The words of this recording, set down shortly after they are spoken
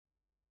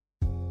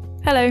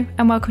Hello,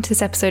 and welcome to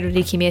this episode of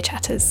Leukemia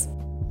Chatters.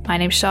 My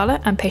name's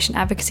Charlotte, I'm Patient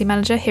Advocacy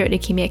Manager here at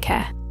Leukemia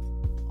Care.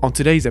 On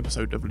today's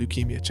episode of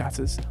Leukemia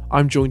Chatters,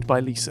 I'm joined by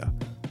Lisa,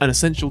 an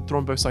essential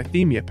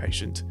thrombocythemia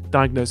patient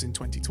diagnosed in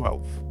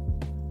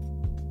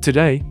 2012.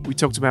 Today, we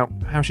talked about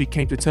how she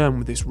came to terms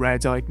with this rare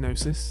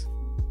diagnosis,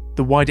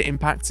 the wider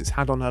impacts it's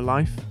had on her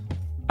life,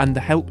 and the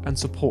help and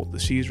support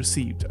that she has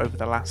received over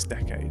the last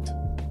decade.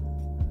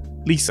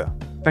 Lisa,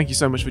 thank you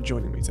so much for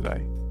joining me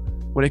today.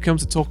 When it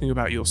comes to talking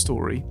about your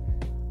story,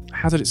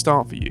 how did it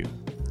start for you?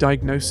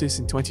 Diagnosis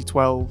in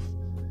 2012?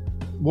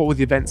 What were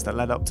the events that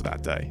led up to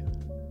that day?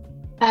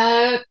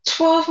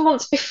 12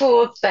 months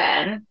before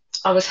then,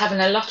 I was having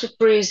a lot of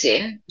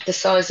bruising, the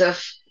size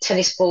of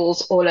tennis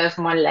balls all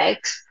over my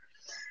legs.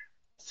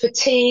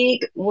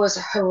 Fatigue was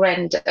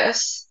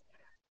horrendous,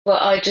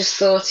 but I just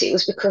thought it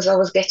was because I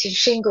was getting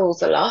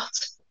shingles a lot.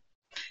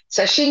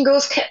 So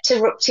shingles kept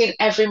erupting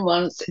every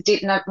month. It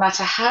didn't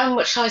matter how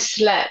much I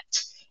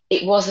slept,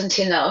 it wasn't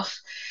enough.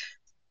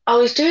 I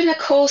was doing a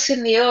course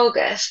in the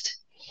August.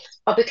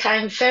 I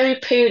became very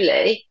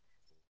poorly,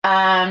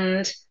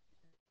 and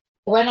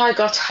when I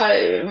got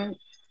home,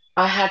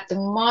 I had the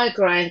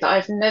migraine that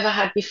I've never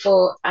had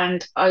before,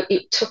 and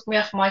it took me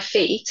off my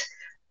feet.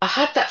 I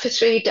had that for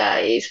 3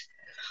 days.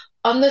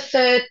 On the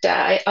third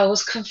day, I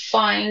was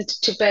confined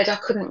to bed. I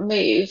couldn't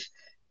move,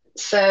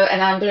 so an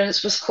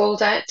ambulance was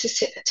called out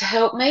to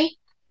help me.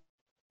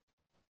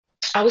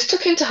 I was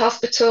took into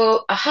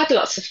hospital. I had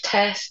lots of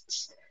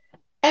tests.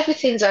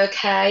 Everything's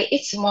okay,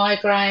 it's a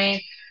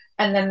migraine.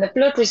 And then the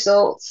blood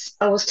results,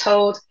 I was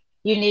told,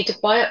 you need a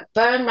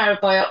bone marrow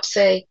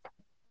biopsy,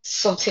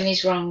 something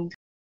is wrong.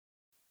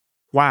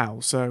 Wow,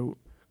 so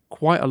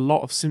quite a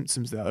lot of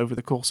symptoms there over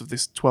the course of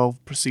this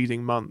 12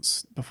 preceding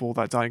months before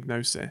that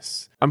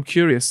diagnosis. I'm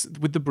curious,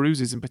 with the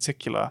bruises in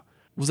particular,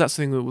 was that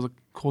something that was a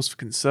cause for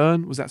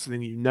concern? Was that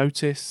something you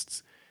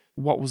noticed?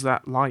 What was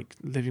that like,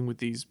 living with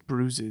these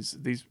bruises,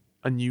 these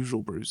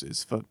unusual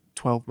bruises, for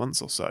 12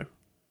 months or so?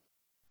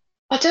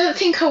 I don't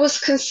think I was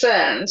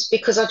concerned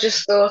because I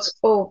just thought,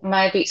 oh,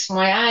 maybe it's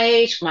my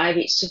age,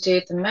 maybe it's to do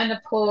with the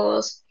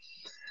menopause.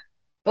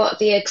 But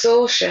the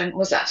exhaustion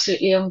was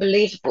absolutely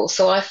unbelievable.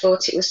 So I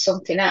thought it was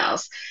something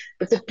else.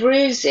 But the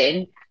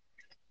bruising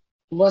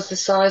was the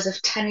size of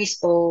tennis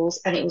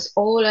balls and it was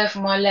all over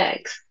my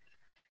legs.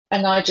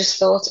 And I just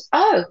thought,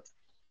 oh,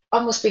 I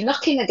must be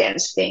knocking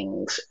against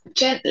things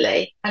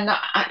gently and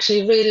not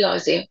actually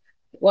realising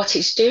what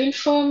it's doing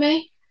for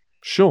me.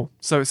 Sure.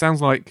 So it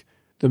sounds like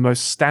the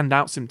most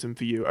standout symptom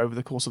for you over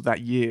the course of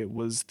that year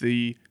was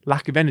the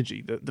lack of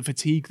energy, the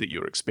fatigue that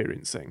you're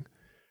experiencing.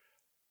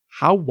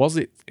 How was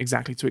it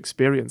exactly to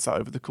experience that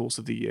over the course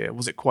of the year?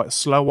 Was it quite a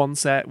slow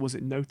onset? Was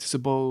it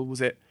noticeable?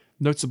 Was it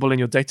noticeable in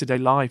your day-to-day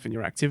life and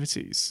your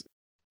activities?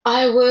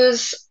 I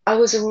was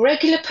a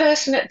regular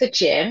person at the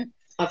gym.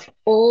 I've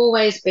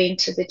always been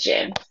to the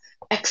gym.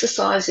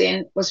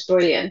 Exercising was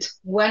brilliant.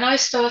 When I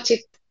started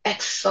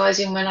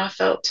exercising when I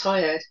felt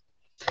tired,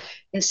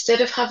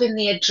 instead of having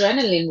the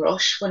adrenaline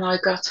rush when I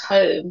got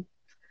home,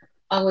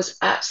 I was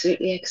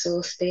absolutely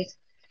exhausted.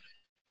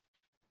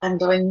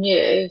 And I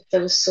knew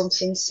there was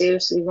something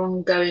seriously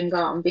wrong going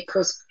on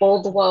because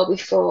all the while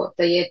before,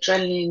 the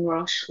adrenaline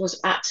rush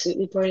was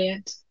absolutely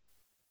brilliant.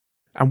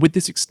 And with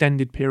this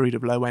extended period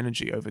of low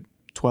energy over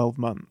 12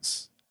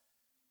 months,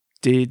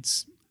 did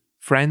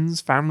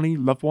friends, family,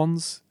 loved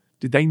ones,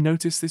 did they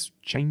notice this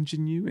change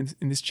in you,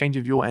 in this change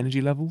of your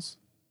energy levels?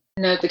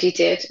 Nobody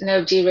did.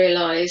 Nobody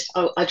realised.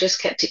 I just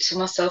kept it to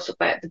myself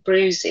about the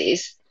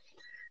bruises.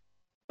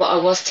 But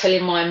I was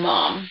telling my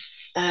mom,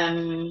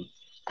 and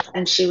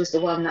she was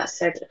the one that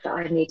said that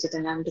I needed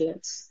an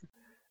ambulance.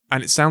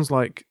 And it sounds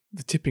like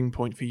the tipping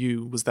point for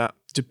you was that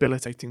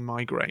debilitating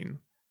migraine.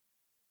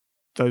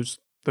 Those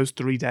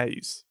 3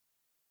 days.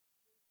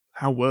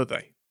 How were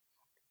they?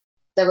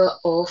 They were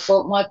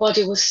awful. My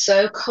body was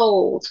so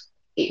cold.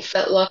 It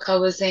felt like I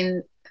was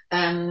in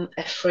a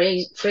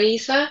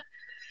freezer.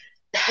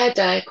 The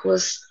headache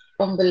was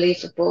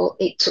unbelievable.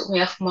 It took me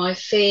off my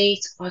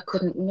feet. I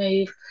couldn't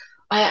move.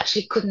 I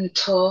actually couldn't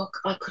talk.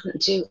 I couldn't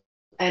do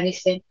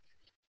anything.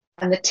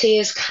 And the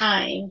tears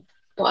came,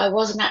 but I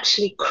wasn't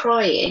actually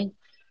crying.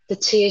 The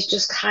tears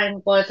just came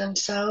by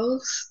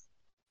themselves.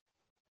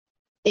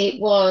 It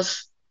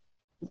was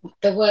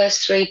the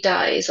worst 3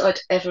 days I'd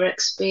ever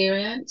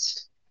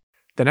experienced.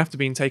 Then after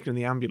being taken in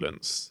the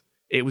ambulance,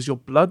 it was your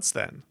bloods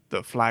then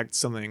that flagged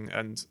something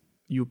and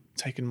you were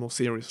taken more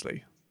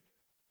seriously.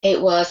 It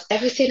was.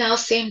 Everything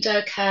else seemed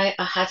okay.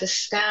 I had a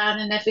scan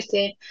and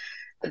everything.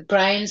 The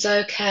brain's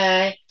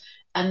okay.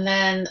 And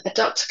then a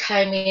doctor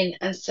came in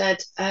and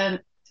said,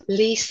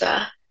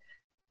 Lisa,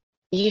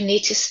 you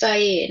need to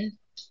stay in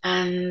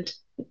and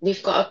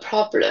we've got a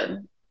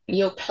problem.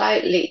 Your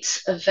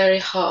platelets are very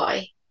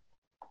high.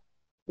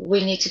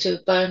 We need to do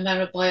a bone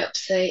marrow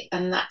biopsy.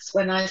 And that's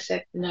when I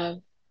said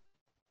no.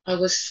 I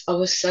was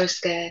so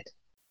scared.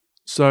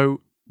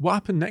 So what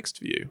happened next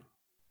for you?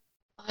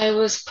 I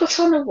was put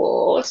on a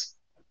ward.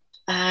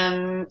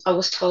 I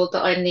was told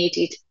that I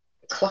needed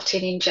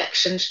clotting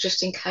injections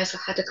just in case I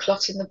had a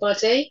clot in the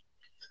body.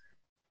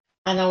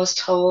 and I was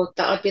told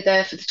that I'd be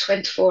there for the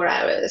 24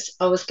 hours.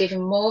 I was given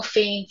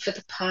morphine for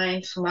the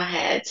pain for my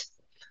head.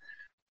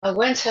 I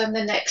went home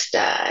the next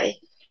day,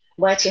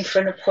 waiting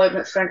for an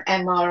appointment for an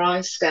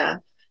MRI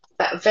scan.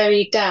 That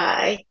very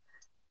day,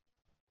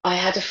 I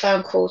had a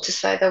phone call to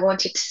say they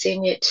wanted to see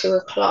me at 2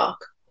 o'clock.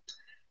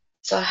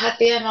 So I had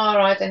the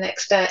MRI the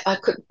next day.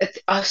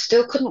 I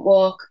still couldn't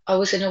walk. I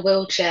was in a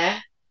wheelchair.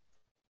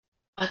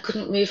 I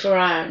couldn't move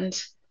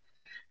around.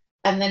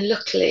 And then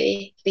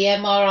luckily, the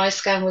MRI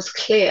scan was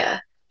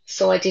clear,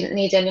 so I didn't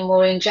need any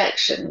more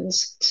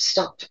injections to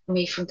stop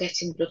me from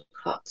getting blood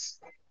clots.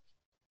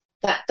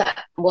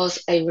 That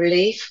was a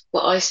relief,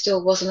 but I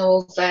still wasn't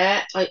all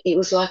there. It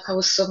was like I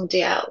was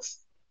somebody else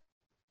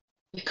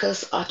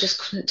because I just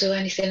couldn't do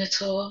anything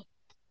at all.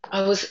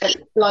 I was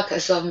like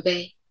a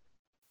zombie.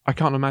 I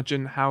can't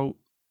imagine how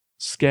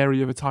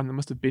scary of a time that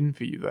must have been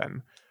for you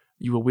then.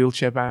 You were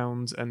wheelchair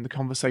bound, and the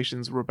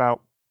conversations were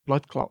about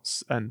blood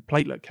clots and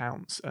platelet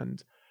counts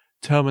and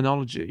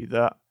terminology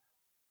that...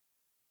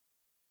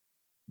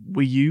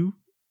 Were you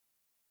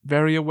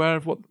very aware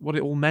of what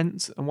it all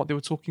meant and what they were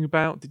talking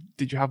about?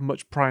 Did you have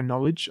much prior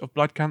knowledge of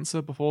blood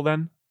cancer before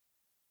then?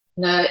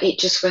 No, it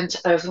just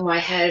went over my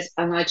head,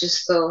 and I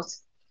just thought,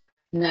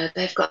 no,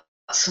 they've got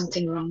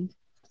something wrong.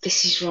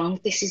 This is wrong.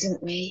 This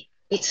isn't me.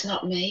 It's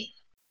not me.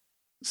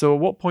 So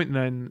at what point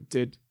then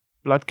did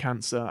blood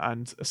cancer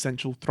and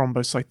essential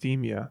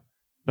thrombocythemia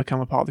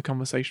become a part of the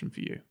conversation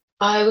for you?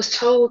 I was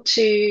told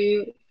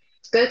to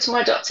go to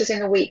my doctor's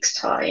in a week's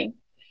time.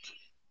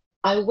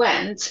 I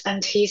went,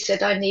 and he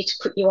said, I need to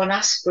put you on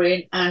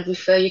aspirin and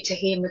refer you to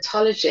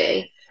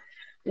haematology.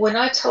 When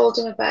I told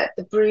him about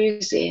the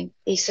bruising,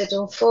 he said,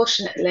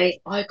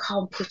 unfortunately, I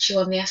can't put you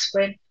on the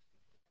aspirin.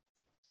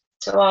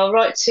 So I'll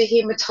write to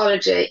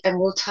haematology and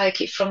we'll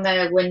take it from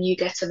there when you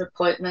get an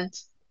appointment.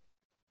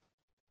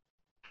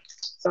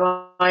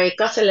 So I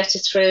got a letter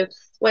through,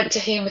 went to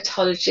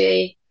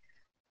haematology.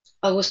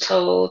 I was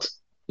told,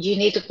 you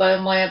need a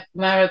bone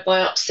marrow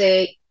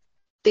biopsy.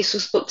 This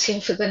was booked in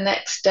for the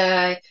next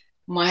day.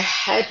 My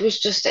head was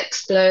just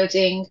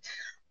exploding.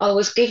 I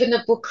was given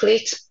a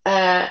booklet.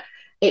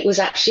 It was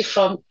actually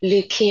from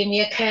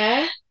Leukemia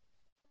Care,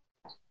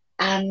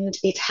 and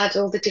it had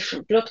all the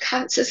different blood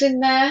cancers in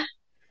there.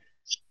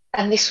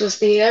 And this was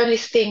the only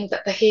thing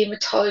that the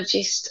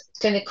haematologist,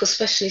 clinical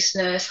specialist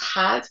nurse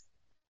had.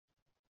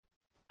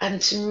 And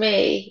to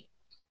me,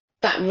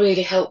 that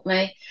really helped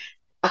me.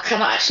 I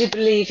cannot actually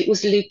believe it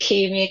was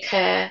Leukemia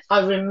Care.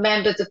 I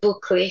remember the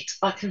booklet.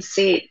 I can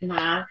see it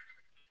now.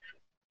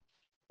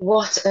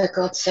 What a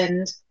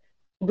godsend.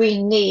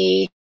 We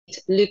need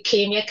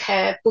Leukemia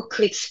Care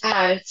booklets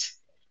out,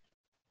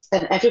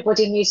 and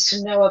everybody needs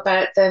to know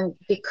about them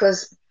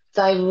because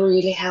they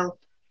really help.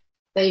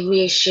 They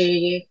reassure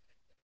you.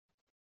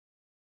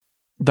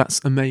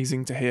 That's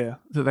amazing to hear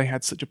that they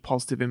had such a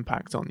positive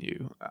impact on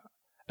you,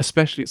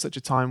 especially at such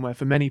a time where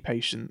for many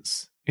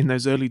patients in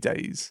those early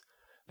days,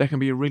 there can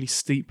be a really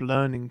steep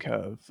learning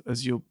curve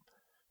as you're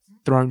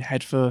thrown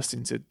headfirst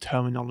into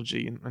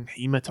terminology and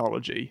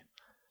hematology.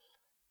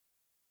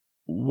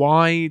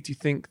 Why do you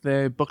think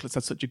their booklets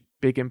had such a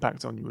big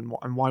impact on you,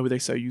 and why were they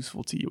so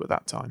useful to you at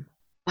that time?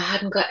 I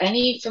hadn't got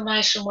any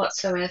information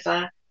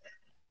whatsoever.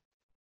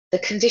 The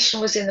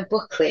condition was in the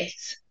booklet.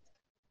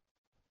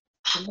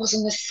 I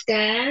wasn't as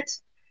scared.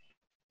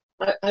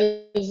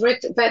 I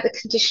read about the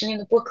condition in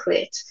the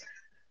booklet.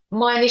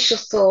 My initial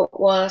thought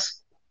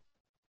was,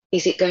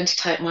 is it going to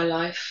take my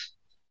life?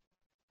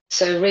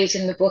 So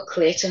reading the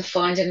booklet and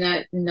finding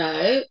out,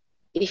 no,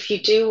 if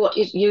you do what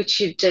you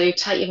should do,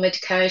 take your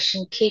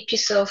medication, keep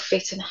yourself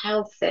fit and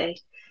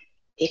healthy,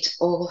 it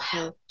all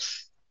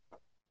helps.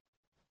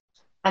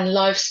 And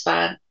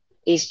lifespan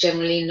is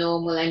generally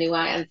normal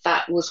anyway, and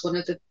that was one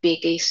of the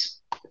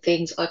biggest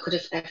things I could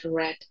have ever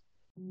read.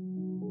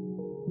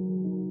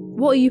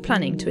 What are you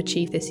planning to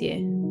achieve this year?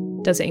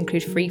 Does it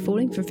include free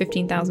falling from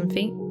 15,000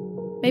 feet?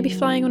 Maybe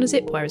flying on a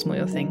zip wire is more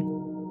your thing.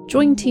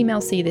 Join Team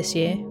LC this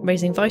year,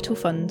 raising vital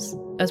funds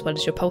as well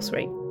as your pulse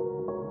rate.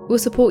 We'll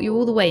support you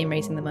all the way in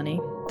raising the money.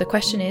 The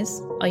question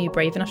is, are you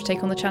brave enough to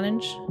take on the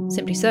challenge?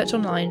 Simply search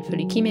online for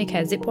Leukemia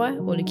Care Zipwire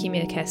or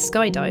Leukemia Care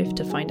Skydive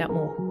to find out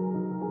more.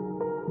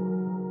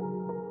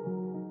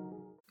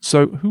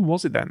 So who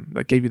was it then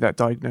that gave you that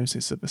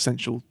diagnosis of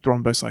essential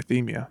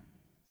thrombocythemia?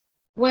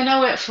 When I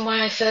went for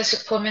my first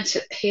appointment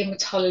at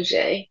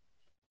haematology,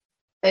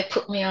 they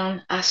put me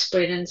on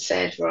aspirin and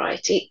said,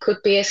 right, it could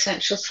be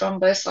essential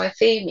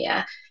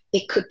thrombocythemia.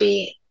 It could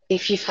be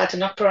if you've had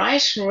an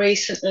operation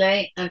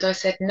recently. And I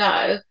said,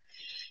 no.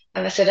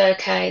 And I said,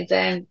 okay,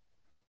 then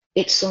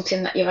it's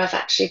something that you have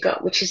actually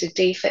got, which is a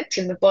defect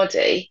in the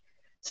body.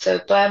 So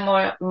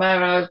bone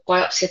marrow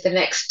biopsy the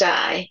next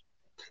day,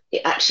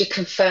 it actually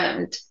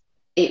confirmed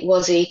it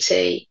was ET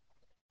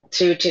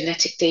through a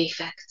genetic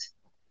defect.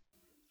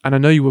 And I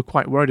know you were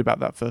quite worried about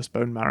that first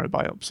bone marrow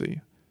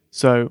biopsy.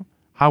 So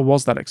how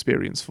was that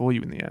experience for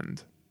you in the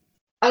end?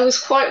 I was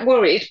quite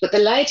worried, but the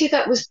lady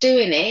that was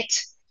doing it,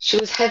 she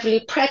was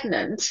heavily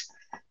pregnant,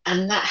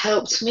 and that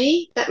helped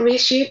me. That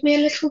reassured me a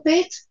little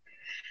bit.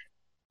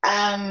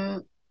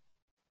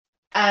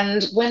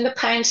 And when the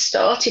pain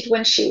started,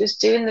 when she was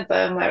doing the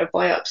bone marrow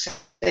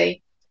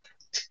biopsy,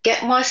 to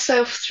get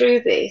myself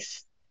through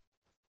this,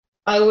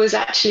 I was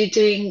actually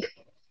doing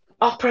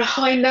opera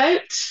high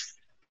notes.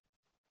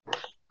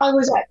 I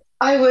was,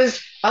 I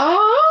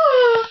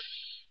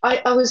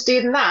was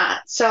doing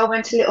that. So I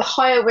went a little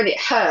higher when it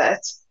hurt,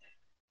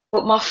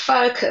 but my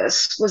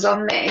focus was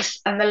on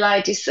this. And the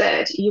lady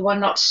said, "You are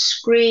not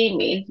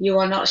screaming, you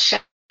are not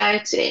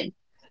shouting."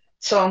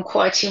 So I'm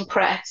quite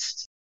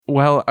impressed.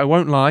 Well, I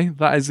won't lie,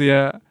 that is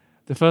the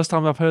first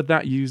time I've heard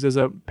that used as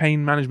a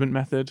pain management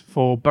method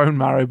for bone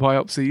marrow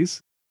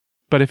biopsies.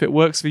 But if it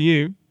works for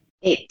you...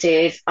 It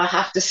did. I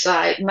have to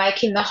say,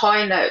 making the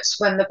high notes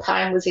when the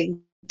pain was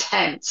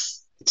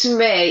intense, to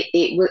me,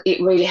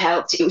 it really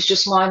helped. It was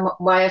just my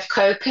way of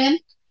coping.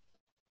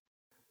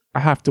 I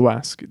have to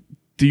ask,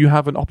 do you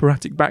have an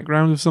operatic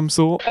background of some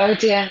sort? Oh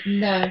dear,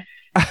 no.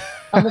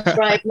 I'm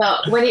afraid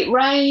not. When it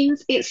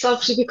rains, it's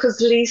obviously because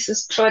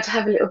Lisa's tried to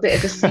have a little bit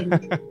of a sing.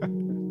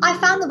 I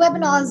found the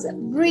webinars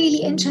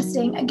really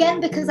interesting,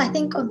 again, because I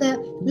think of the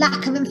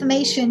lack of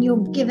information you're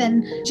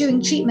given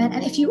during treatment.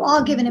 And if you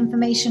are given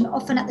information,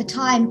 often at the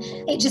time,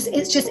 it's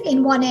just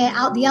in one ear,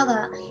 out the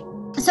other.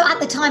 So at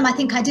the time, I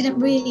think I didn't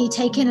really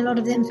take in a lot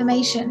of the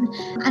information,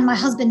 and my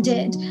husband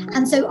did.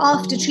 And so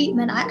after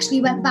treatment, I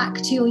actually went back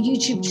to your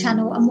YouTube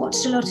channel and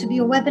watched a lot of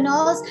your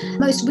webinars.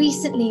 Most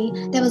recently,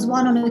 there was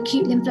one on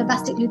acute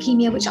lymphoblastic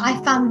leukemia, which I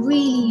found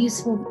really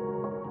useful.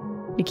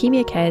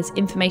 Leukemia Care's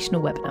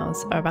informational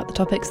webinars are about the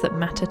topics that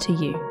matter to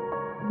you,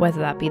 whether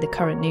that be the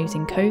current news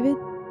in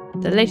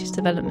COVID, the latest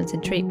developments in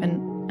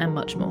treatment, and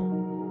much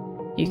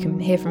more. You can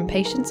hear from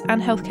patients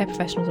and healthcare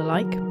professionals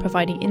alike,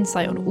 providing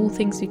insight on all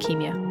things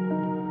leukemia.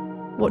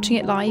 Watching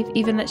it live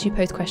even lets you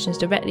pose questions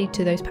directly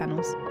to those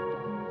panels.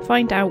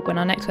 Find out when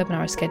our next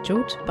webinar is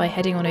scheduled by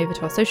heading on over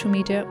to our social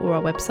media or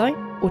our website,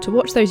 or to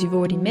watch those you've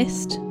already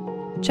missed,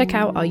 check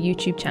out our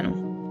YouTube channel.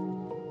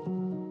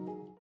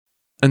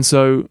 And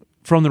so,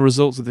 from the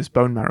results of this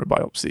bone marrow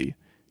biopsy,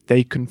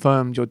 they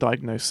confirmed your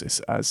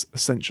diagnosis as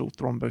essential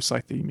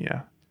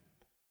thrombocythemia.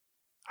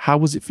 How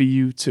was it for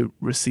you to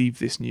receive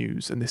this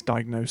news and this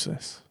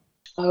diagnosis?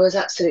 I was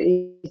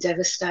absolutely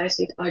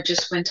devastated. I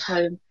just went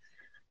home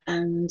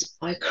and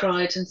I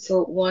cried and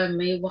thought, why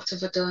me? What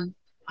have I done?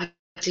 I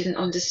didn't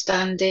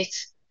understand it.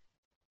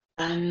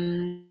 My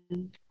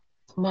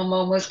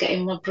mum was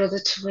getting my brother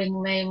to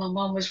ring me. My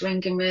mum was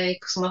ringing me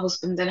because my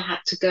husband then had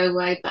to go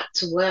away back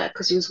to work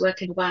because he was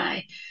working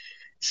away.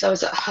 So I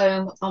was at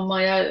home on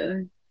my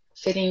own,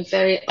 feeling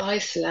very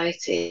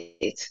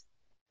isolated.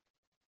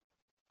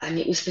 And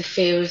it was the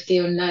fear of the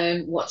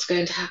unknown, what's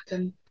going to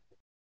happen.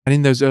 And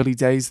in those early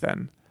days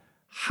then,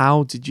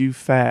 how did you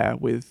fare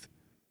with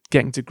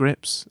getting to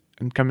grips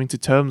and coming to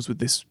terms with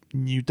this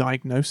new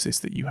diagnosis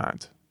that you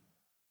had?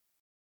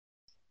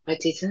 I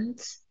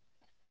didn't.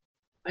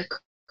 I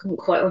couldn't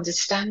quite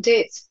understand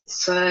it.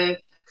 So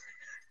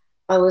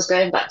I was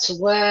going back to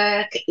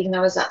work, even though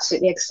I was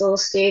absolutely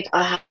exhausted.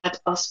 I had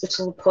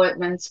hospital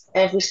appointments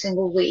every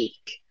single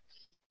week.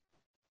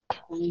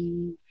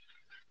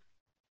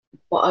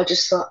 But I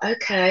just thought,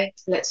 okay,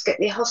 let's get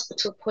the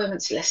hospital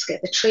appointments, let's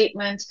get the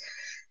treatment.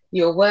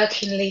 You're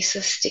working,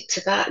 Lisa, stick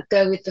to that,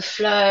 go with the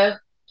flow,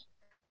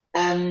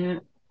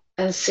 and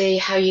see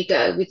how you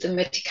go with the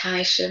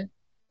medication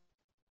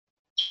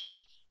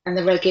and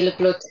the regular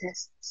blood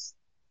tests.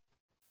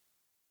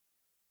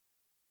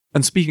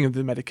 And speaking of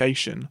the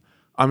medication,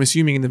 I'm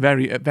assuming in the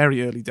very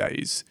early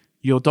days,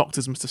 your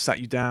doctors must have sat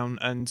you down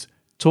and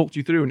talked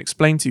you through and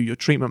explained to you your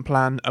treatment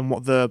plan and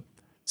what the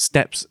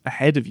steps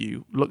ahead of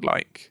you look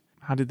like.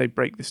 How did they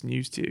break this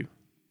news to you?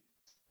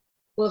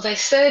 Well, they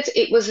said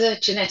it was a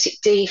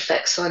genetic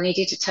defect, so I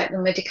needed to take the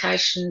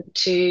medication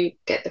to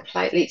get the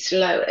platelets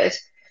lowered.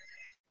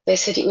 They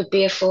said it would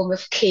be a form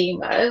of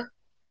chemo,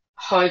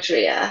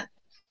 Hydrea,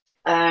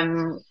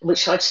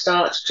 which I'd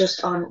start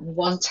just on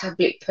one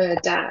tablet per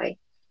day,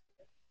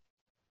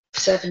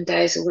 7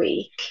 days a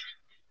week.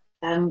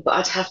 But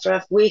I'd have to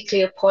have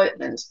weekly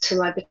appointments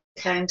till I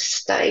became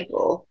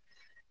stable,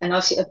 and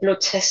obviously a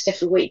blood test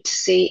every week to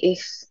see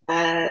if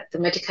the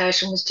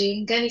medication was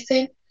doing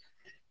anything.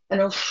 And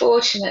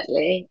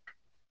unfortunately,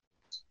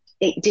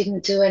 it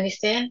didn't do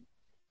anything.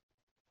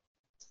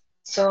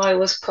 So I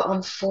was put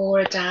on 4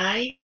 a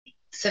day,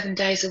 7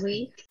 days a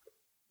week.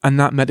 And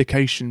that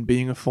medication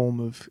being a form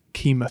of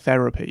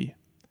chemotherapy,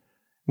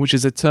 which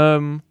is a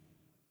term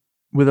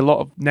with a lot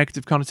of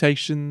negative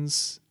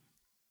connotations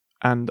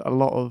and a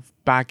lot of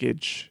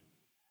baggage.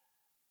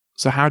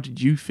 So how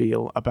did you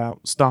feel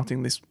about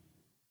starting this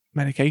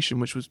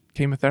medication, which was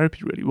chemotherapy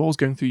really? What was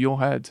going through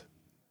your head?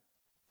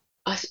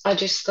 I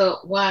just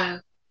thought, wow,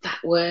 that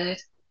word.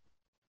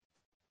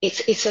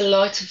 It's a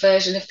lighter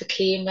version of the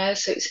chemo,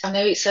 so I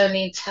know it's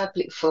only in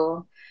tablet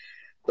form,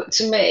 but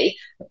to me,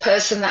 a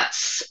person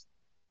that's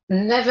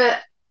never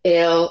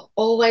ill,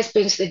 always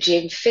been to the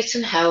gym, fit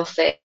and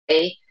healthy,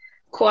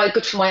 quite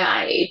good for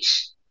my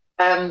age,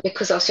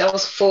 because obviously I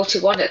was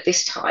 41 at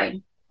this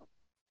time.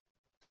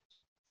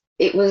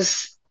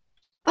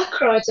 I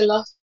cried a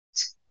lot.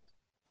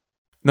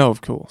 No, of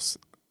course.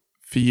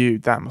 For you,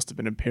 that must have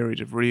been a period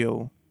of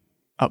real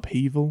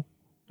upheaval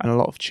and a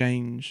lot of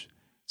change.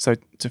 So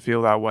to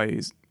feel that way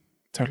is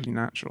totally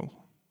natural.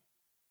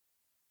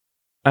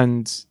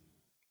 And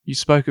you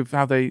spoke of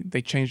how they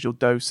changed your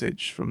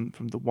dosage from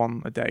the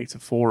 1 a day to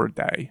 4 a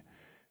day.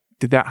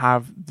 Did that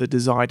have the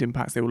desired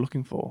impacts they were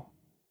looking for?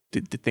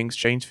 Did things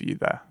change for you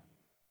there?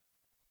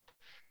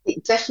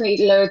 It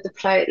definitely lowered the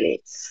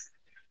platelets.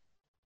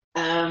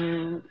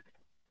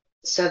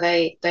 So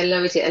they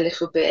lowered it a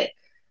little bit.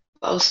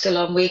 But I was still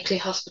on weekly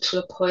hospital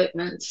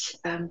appointments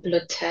and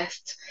blood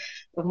tests.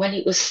 And when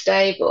it was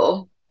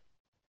stable,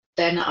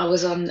 then I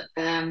was on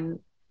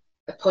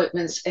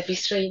appointments every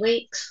 3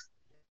 weeks.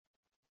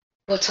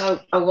 But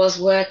I was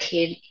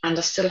working and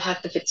I still had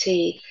the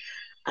fatigue,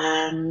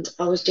 and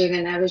I was doing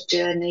an hour's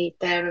journey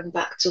there and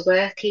back to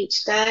work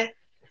each day.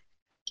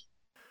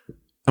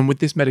 And with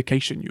this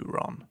medication you were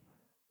on,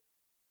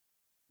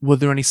 were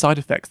there any side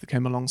effects that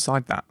came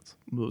alongside that?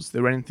 Was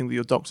there anything that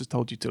your doctors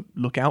told you to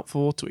look out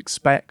for, to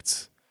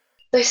expect?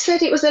 They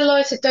said it was a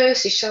lighter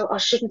dosage, so I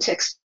shouldn't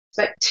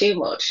expect too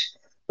much.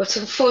 But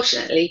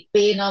unfortunately,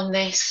 being on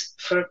this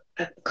for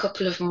a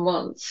couple of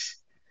months,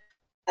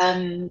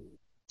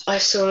 I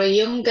saw a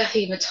younger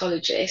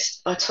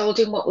haematologist. I told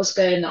him what was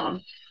going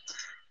on.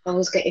 I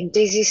was getting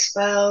dizzy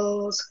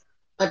spells.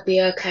 I'd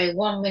be okay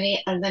 1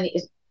 minute, and then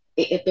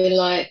it'd be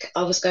like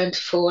I was going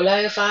to fall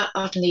over.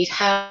 I'd need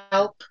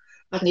help.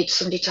 I'd need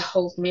somebody to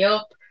hold me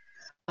up.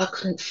 I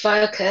couldn't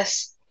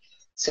focus.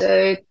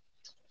 So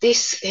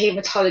this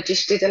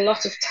haematologist did a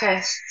lot of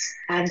tests,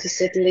 and he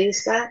said,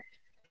 Lisa,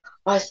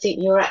 I think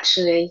you're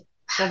actually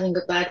having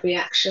a bad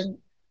reaction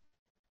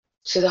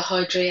to the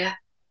Hydrea.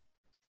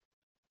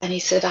 And he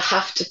said, I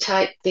have to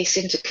take this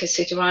into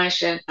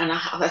consideration, and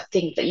I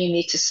think that you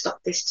need to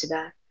stop this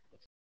today.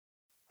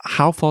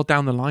 How far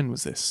down the line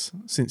was this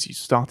since you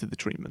started the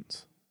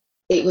treatment?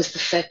 It was the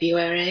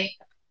February.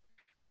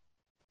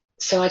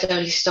 So I'd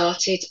only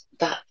started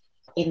that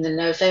in the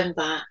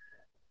November,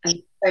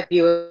 and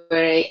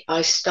February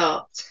I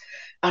stopped.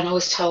 And I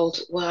was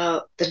told,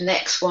 well, the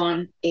next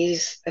one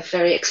is a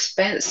very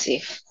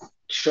expensive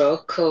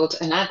drug called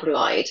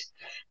anagrelide,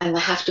 and they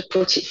have to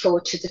put it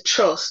forward to the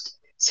trust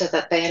so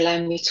that they allow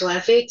me to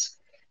have it,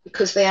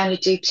 because they only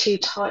do 2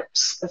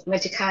 types of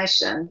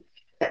medication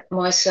at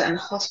my certain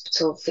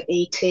hospital for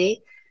ET.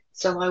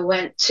 So I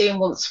went 2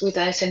 months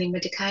without any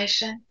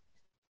medication.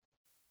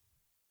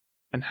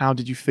 And how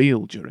did you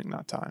feel during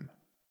that time?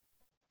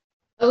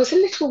 I was a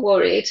little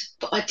worried,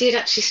 but I did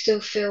actually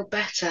still feel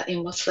better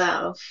in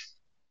myself.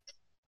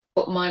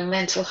 But my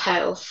mental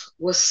health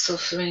was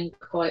suffering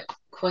quite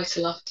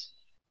a lot.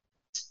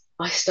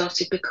 I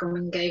started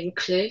becoming a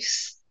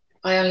recluse.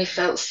 I only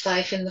felt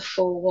safe in the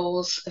 4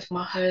 walls of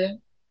my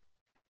home.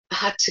 I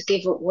had to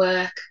give up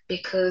work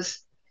because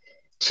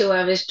 2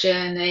 hours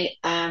journey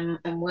and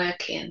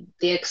working,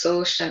 the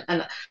exhaustion,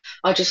 and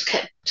I just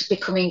kept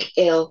becoming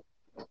ill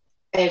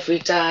every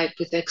day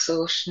with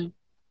exhaustion.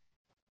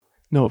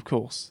 No, of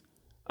course.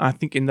 I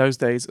think in those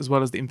days, as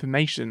well as the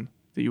information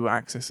that you were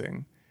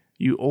accessing,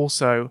 you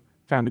also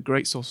found a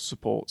great source of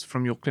support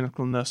from your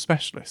clinical nurse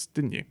specialist,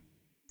 didn't you?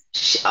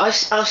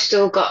 I've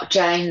still got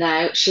Jane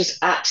now. She's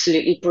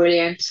absolutely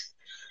brilliant.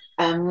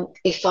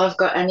 If I've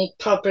got any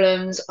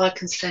problems, I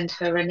can send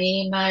her an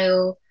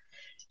email.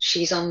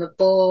 She's on the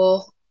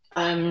ball.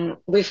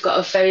 We've got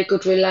a very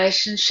good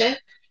relationship.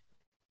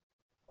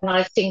 And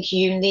I think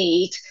you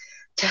need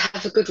to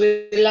have a good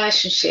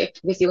relationship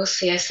with your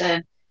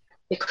CSN,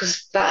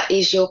 because that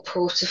is your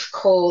port of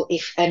call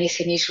if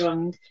anything is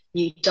wrong.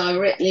 You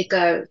directly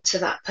go to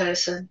that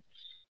person.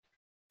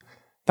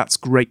 That's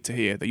great to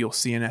hear that your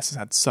CNS has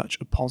had such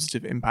a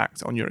positive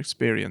impact on your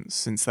experience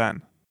since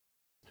then.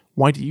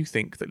 Why do you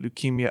think that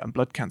leukemia and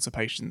blood cancer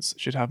patients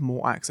should have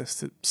more access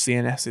to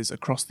CNSs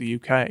across the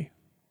UK?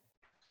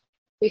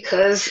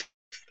 Because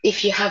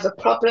if you have a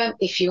problem,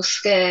 if you're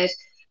scared,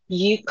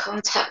 you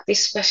contact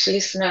this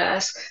specialist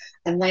nurse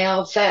and they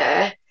are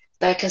there.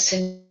 They can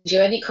send you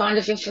any kind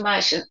of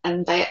information,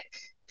 and they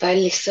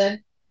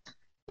listen.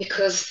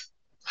 Because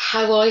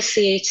how I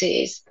see it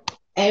is,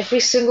 every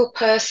single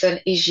person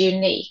is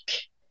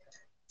unique.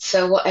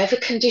 So whatever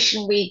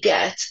condition we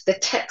get, the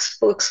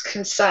textbooks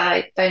can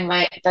say they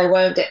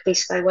won't get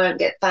this, they won't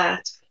get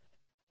that.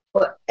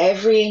 But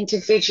every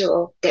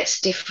individual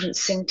gets different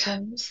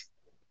symptoms.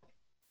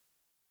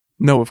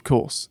 No, of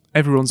course.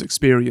 Everyone's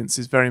experience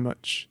is very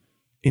much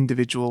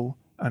individual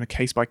and a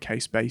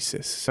case-by-case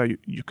basis, so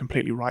you're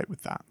completely right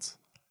with that.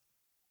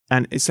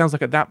 And it sounds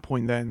like at that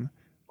point then,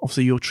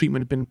 obviously your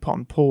treatment had been put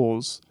on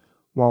pause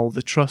while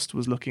the trust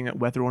was looking at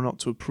whether or not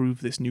to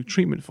approve this new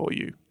treatment for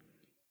you.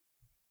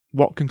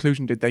 What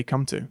conclusion did they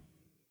come to?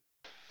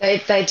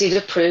 They did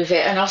approve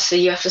it, and obviously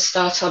you have to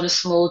start on a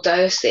small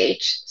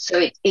dosage.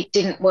 So it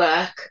didn't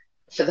work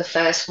for the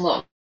first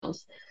month.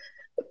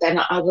 But then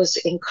I was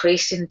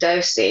increasing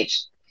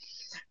dosage.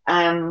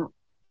 And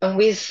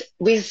with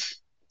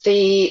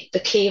the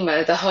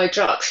chemo, the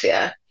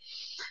hydroxia,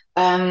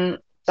 that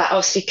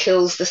obviously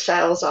kills the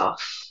cells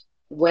off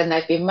when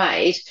they've been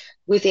made.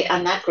 With the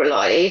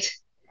anagrelide,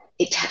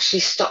 it actually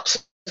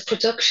stops the the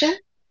production,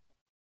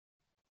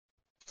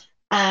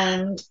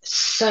 and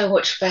so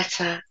much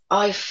better.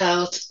 I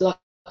felt like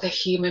a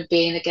human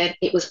being again.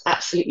 It was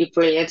absolutely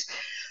brilliant,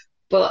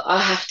 but I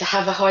have to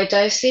have a high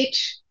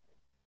dosage.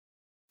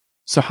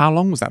 So how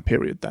long was that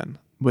period then,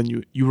 when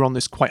you were on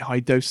this quite high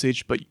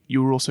dosage, but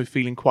you were also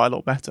feeling quite a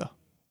lot better?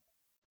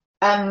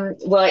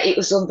 Well, it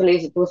was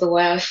unbelievable the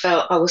way I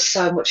felt. I was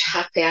so much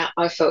happier.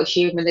 I felt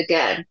human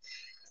again.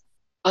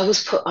 I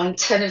was put on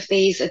 10 of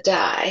these a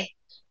day,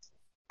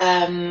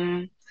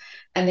 and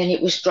then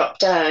it was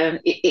dropped down.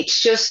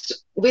 It's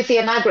just with the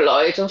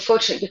anagrelide,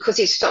 unfortunately, because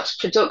it stops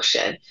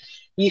production,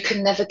 you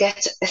can never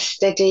get a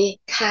steady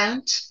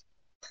count.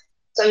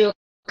 So your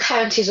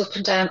count is up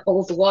and down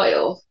all the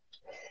while.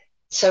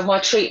 So my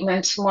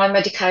treatment, my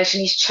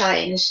medication is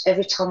changed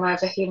every time I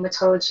have a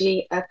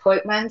haematology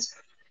appointment.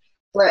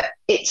 But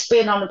it's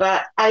been on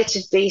about 8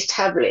 of these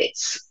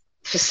tablets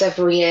for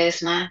several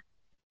years now.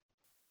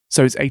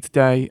 So it's 8 a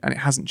day and it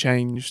hasn't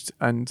changed.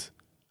 And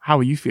how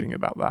are you feeling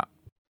about that?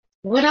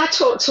 When I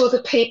talk to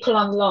other people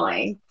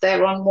online,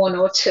 they're on 1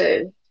 or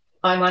 2.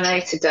 I'm on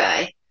 8 a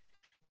day.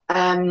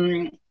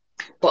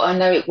 But I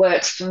know it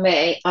works for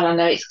me, and I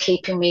know it's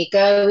keeping me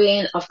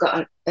going. I've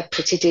got a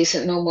pretty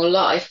decent normal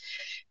life.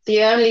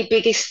 The only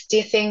biggest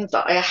thing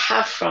that I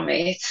have from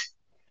it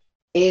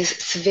is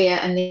severe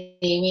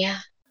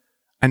anemia.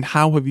 And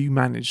how have you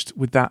managed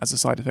with that as a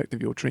side effect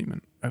of your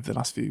treatment over the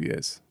last few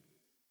years?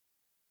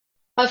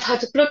 I've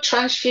had a blood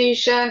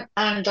transfusion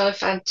and I've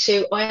had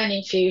 2 iron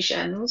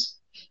infusions,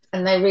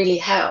 and they really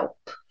help.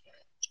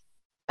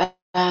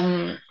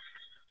 Um,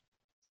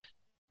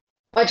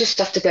 I just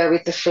have to go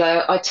with the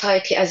flow. I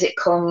take it as it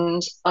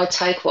comes. I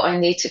take what I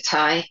need to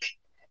take.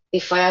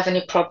 If I have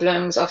any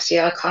problems, obviously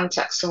I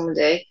contact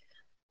somebody.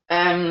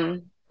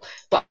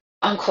 But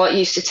I'm quite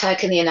used to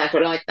taking the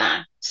anagrelide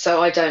now,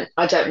 so I don't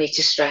need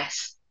to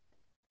stress.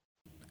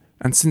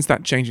 And since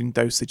that change in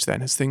dosage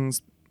then, has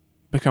things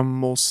become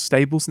more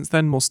stable since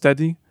then, more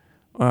steady?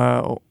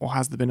 Or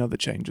has there been other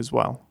change as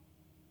well?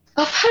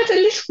 I've had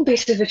a little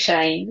bit of a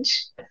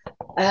change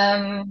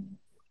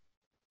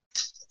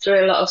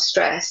through a lot of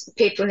stress.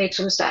 People need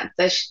to understand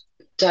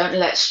don't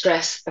let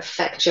stress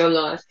affect your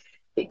life,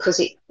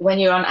 because when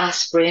you're on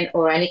aspirin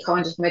or any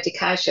kind of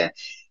medication,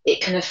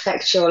 it can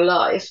affect your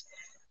life.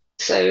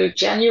 So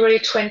January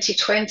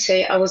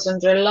 2020, I was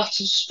under a lot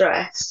of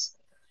stress.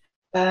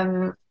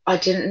 I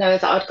didn't know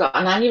that I'd got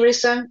an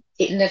aneurysm.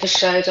 It never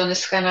showed on a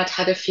scan I'd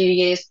had a few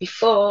years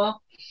before.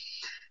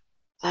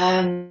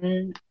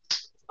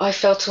 I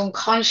felt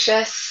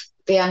unconscious.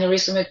 The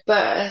aneurysm had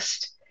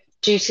burst.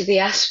 Due to the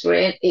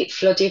aspirin, it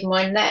flooded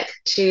my neck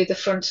to the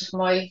front of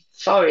my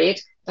forehead,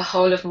 the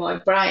whole of my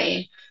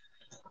brain.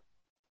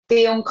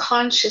 The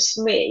unconscious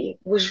me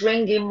was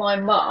ringing my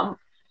mum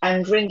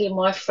and ringing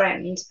my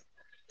friend,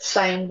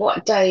 saying,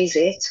 "What day is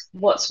it?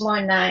 What's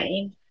my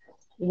name?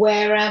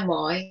 Where am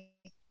I?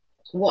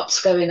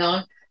 What's going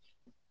on?"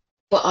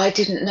 But I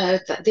didn't know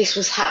that this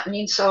was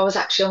happening. So I was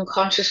actually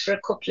unconscious for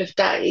a couple of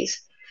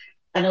days,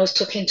 and I was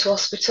took into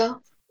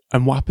hospital.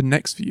 And what happened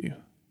next for you?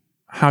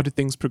 How did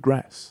things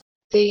progress?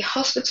 The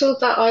hospital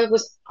that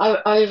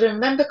I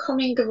remember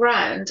coming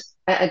around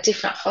at a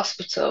different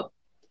hospital,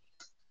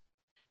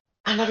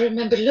 and I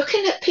remember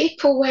looking at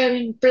people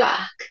wearing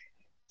black.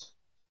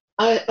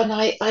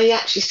 I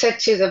actually said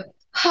to them,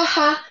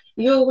 "Haha,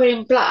 you're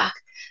wearing black."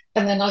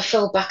 And then I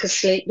fell back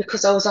asleep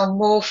because I was on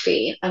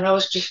morphine and I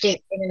was drifting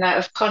in and out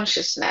of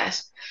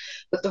consciousness.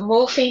 But the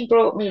morphine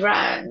brought me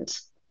round.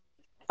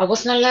 I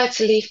wasn't allowed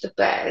to leave the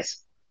bed.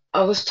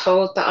 I was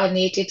told that I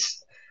needed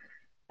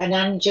an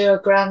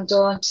angiogram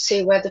done to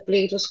see where the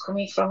bleed was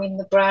coming from in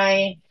the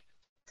brain.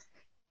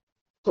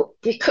 But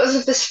because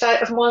of the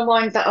state of my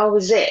mind that I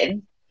was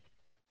in,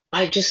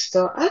 I just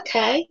thought,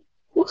 okay,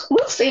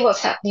 we'll see what's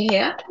happening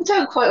here. I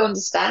don't quite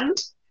understand,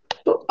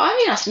 but I'm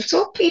in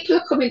hospital. People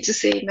are coming to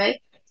see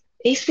me.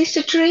 Is this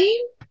a dream?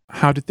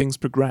 How did things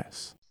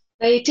progress?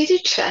 They did a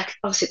check.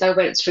 Obviously, they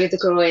went through the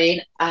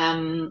groin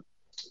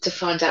to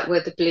find out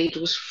where the bleed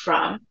was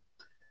from.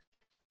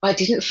 I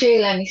didn't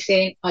feel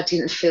anything. I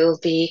didn't feel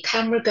the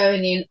camera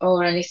going in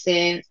or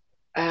anything.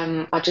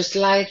 I just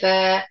lay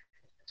there.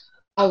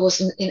 I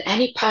wasn't in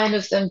any pain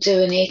of them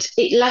doing it.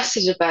 It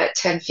lasted about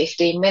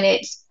 10-15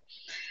 minutes.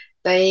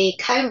 They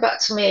came back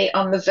to me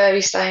on the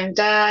very same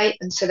day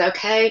and said,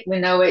 "Okay, we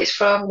know where it's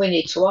from. We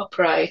need to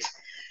operate."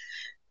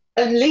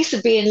 And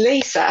Lisa, being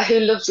Lisa, who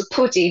loves a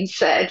pudding,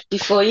 said,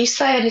 "Before you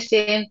say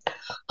anything,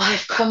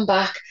 I've come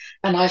back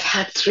and I've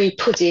had 3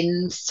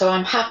 puddings, so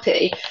I'm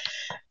happy."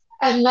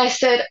 And they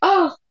said,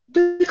 "Oh,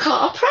 we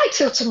can't operate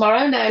till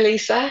tomorrow now,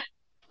 Lisa."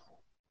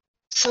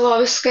 So I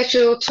was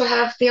scheduled to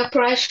have the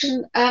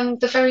operation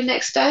the very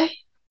next day.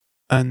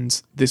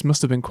 And this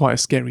must have been quite a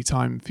scary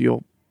time for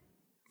your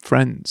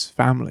friends,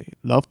 family,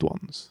 loved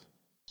ones.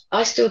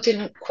 I still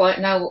didn't quite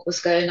know what was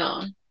going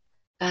on.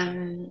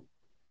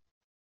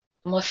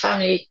 My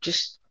family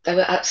they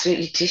were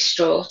absolutely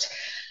distraught.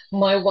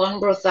 My one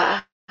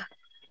brother,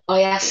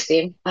 I asked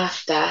him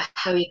after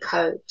how he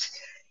coped.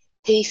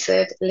 He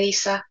said,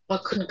 "Lisa, I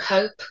couldn't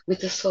cope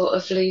with the thought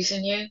of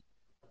losing you.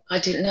 I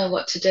didn't know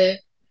what to do.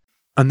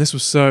 And this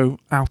was so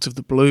out of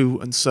the blue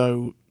and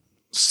so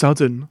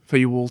sudden for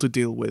you all to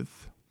deal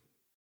with.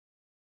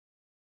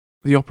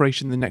 The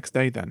operation the next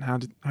day then, how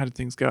did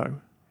things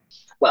go?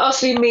 Well,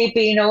 obviously, me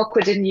being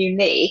awkward and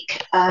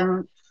unique,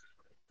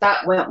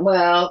 that went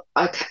well.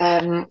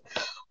 I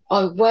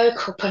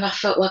woke up and I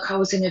felt like I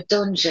was in a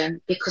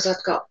dungeon because I'd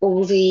got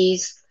all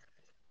these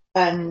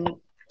um,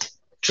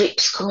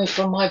 drips coming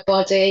from my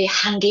body,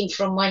 hanging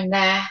from my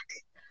neck.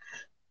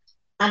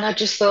 And I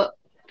just thought,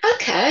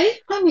 okay,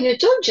 I'm in a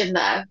dungeon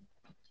now.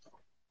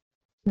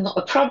 Not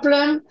a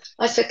problem.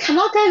 I said, can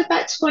I go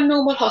back to my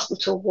normal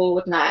hospital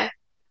ward now?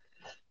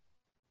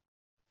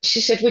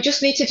 She said, we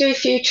just need to do a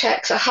few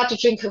checks. I had a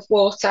drink of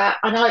water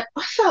and I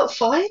felt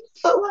fine. I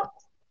thought, well,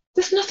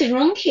 there's nothing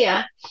wrong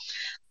here.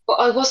 But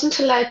I wasn't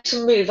allowed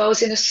to move. I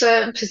was in a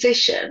certain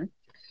position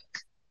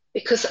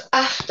because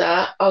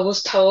after I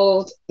was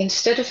told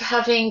instead of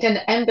having an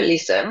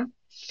embolism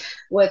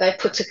where they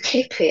put a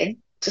clip in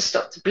to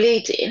stop the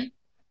bleeding,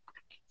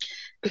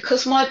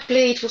 because my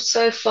bleed was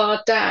so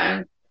far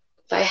down,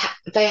 they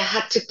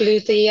had to glue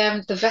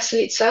the vessel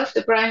itself,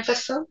 the brain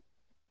vessel.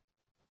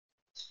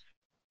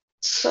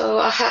 So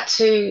I had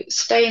to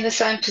stay in the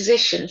same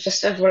position for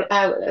several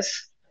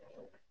hours.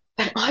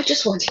 And I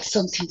just wanted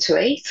something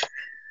to eat.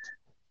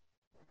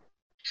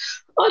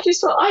 I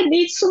just thought, I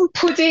need some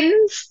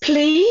puddings,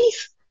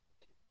 please.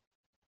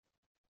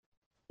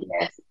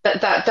 Yes,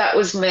 that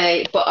was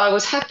me. But I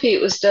was happy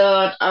it was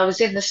done. I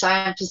was in the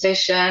same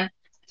position.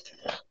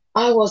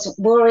 I wasn't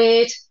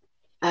worried.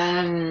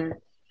 I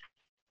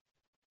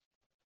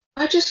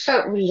just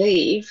felt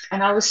relieved,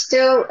 and I was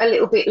still a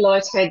little bit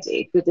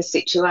lightheaded with the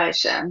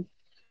situation.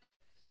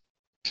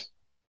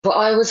 But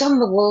I was on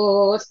the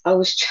ward, I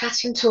was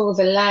chatting to all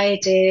the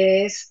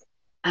ladies,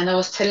 and I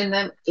was telling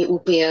them it will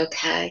be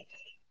okay.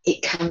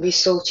 It can be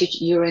sorted,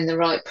 you're in the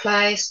right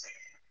place.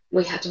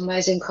 We had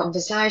amazing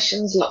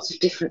conversations, lots of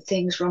different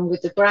things wrong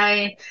with the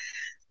brain.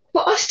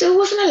 But I still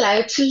wasn't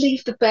allowed to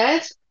leave the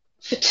bed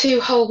for 2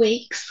 whole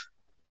weeks.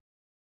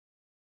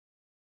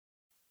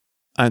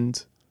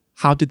 And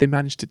how did they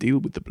manage to deal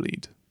with the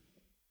bleed?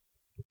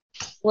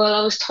 Well,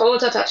 I was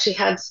told I'd actually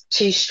had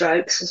 2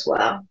 strokes as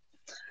well.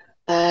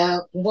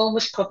 One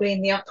was probably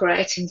in the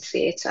operating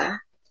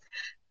theatre,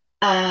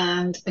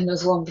 and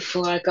another one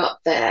before I got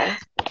there.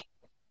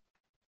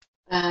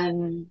 I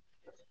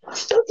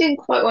still didn't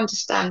quite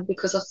understand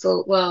because I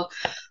thought, well,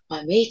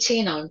 I'm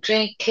eating, I'm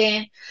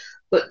drinking,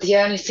 but the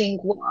only thing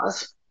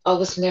was I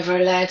was never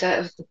allowed out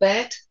of the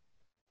bed.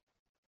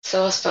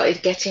 So I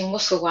started getting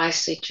muscle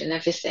wastage and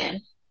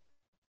everything.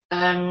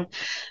 And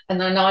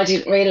then I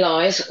didn't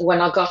realise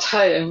when I got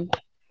home,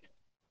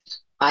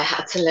 I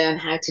had to learn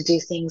how to do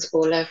things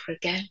all over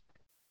again.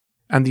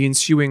 And the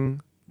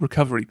ensuing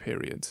recovery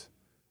period,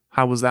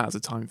 how was that as a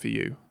time for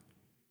you?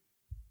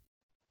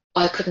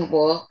 I couldn't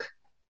walk.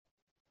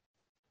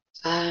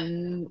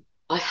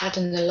 I had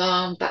an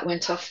alarm that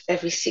went off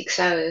every 6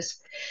 hours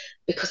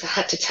because I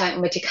had to take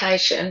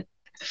medication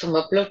for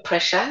my blood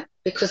pressure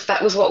because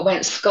that was what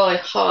went sky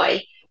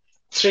high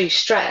through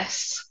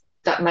stress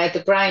that made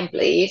the brain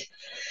bleed.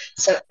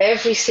 So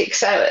every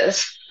 6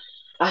 hours,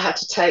 I had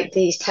to take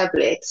these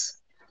tablets.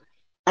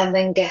 And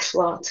then guess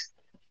what?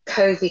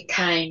 COVID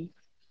came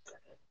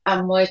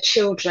and my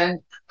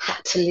children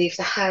had to leave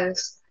the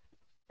house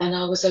and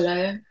I was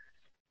alone.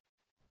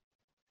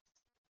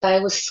 They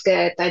were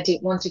scared. They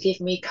didn't want to give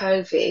me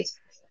COVID.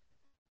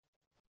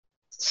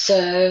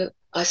 So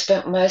I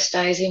spent most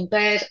days in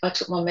bed. I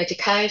took my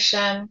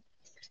medication.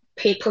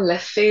 People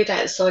left food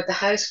outside the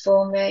house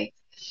for me.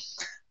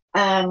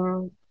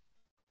 And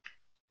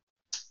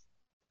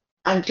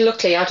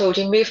luckily, I'd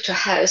already moved to a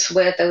house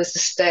where there was a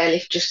stair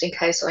lift just in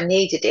case I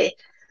needed it.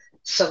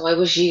 So I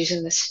was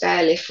using the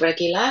stair lift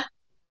regular.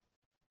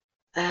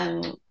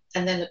 And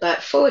then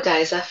about 4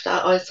 days after,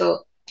 I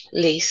thought,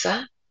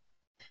 Lisa,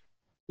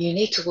 you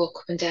need to walk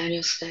up and down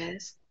your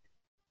stairs.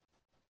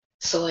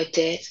 So I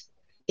did.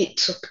 It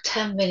took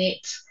 10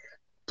 minutes,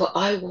 but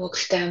I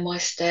walked down my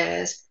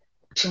stairs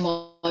to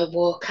my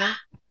walker.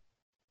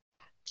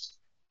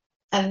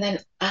 And then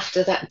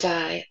after that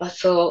day, I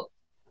thought,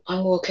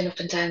 I'm walking up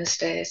and down the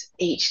stairs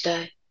each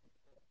day.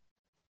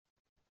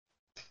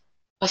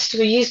 I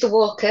still use the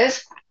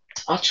walkers.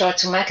 I tried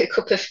to make a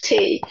cup of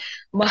tea.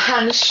 My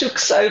hands shook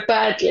so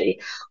badly.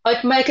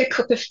 I'd make a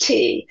cup of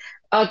tea.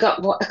 I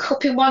got a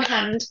cup in one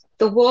hand,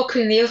 the walker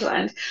in the other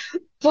hand.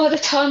 By the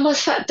time I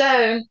sat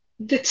down,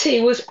 the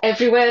tea was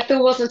everywhere.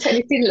 There wasn't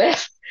anything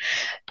left.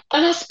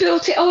 And I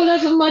spilt it all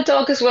over my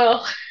dog as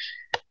well.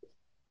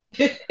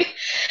 I thought,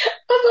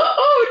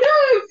 oh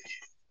no.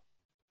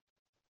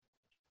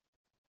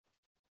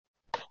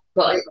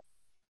 But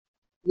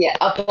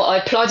I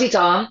plodded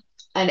on,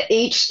 and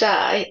each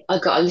day I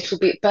got a little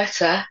bit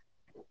better.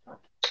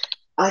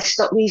 I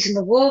stopped using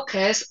the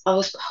walkers. I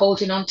was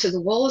holding on to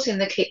the walls in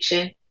the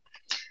kitchen,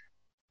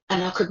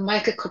 and I could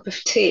make a cup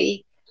of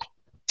tea,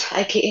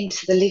 take it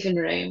into the living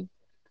room,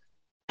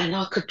 and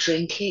I could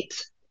drink it.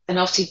 And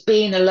obviously,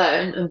 being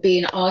alone and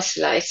being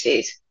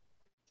isolated,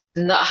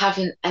 and not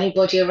having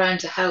anybody around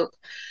to help.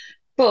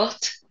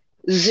 But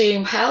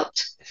Zoom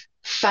helped.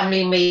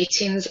 Family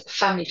meetings,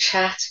 family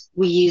chat,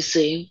 we use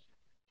Zoom.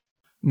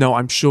 No,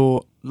 I'm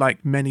sure,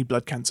 like many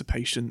blood cancer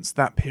patients,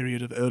 that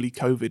period of early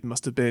COVID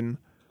must have been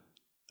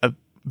a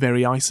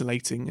very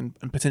isolating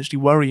and potentially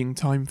worrying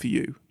time for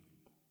you.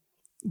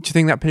 Do you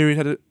think that period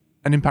had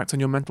an impact on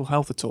your mental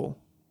health at all?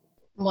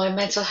 My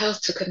mental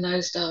health took a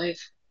nosedive,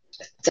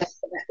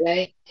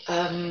 definitely.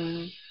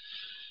 I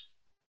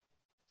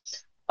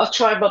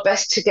tried my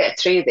best to get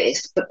through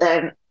this, but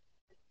then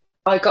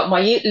I got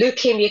my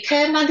Leukemia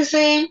Care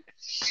magazine.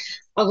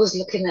 I was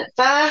looking at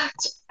that,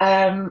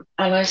 and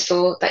I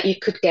saw that you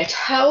could get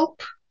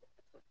help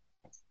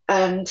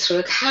through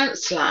a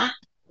counsellor.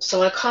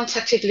 So I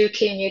contacted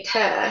Leukemia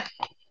Care.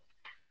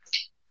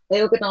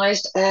 They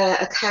organised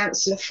a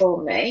counsellor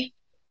for me.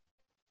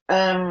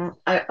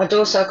 I'd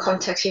also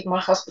contacted my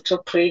hospital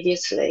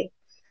previously.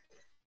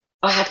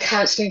 I had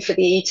counselling for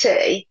the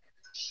ET,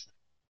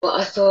 but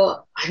I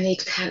thought I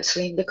need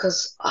counselling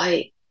because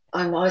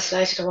I'm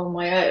isolated, I'm on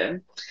my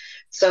own.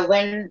 So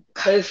when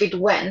COVID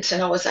went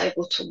and I was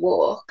able to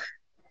walk,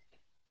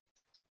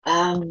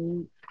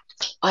 I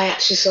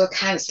actually saw a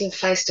counsellor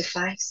face to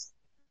face.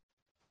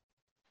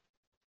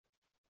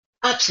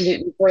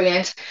 Absolutely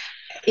brilliant.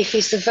 If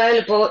it's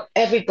available,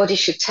 everybody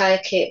should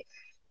take it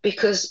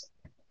because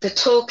the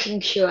talking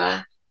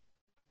cure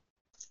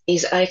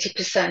is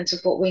 80% of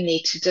what we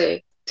need to do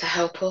to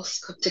help us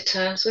come to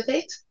terms with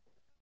it.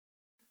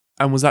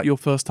 And was that your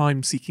first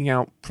time seeking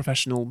out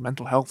professional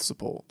mental health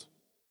support?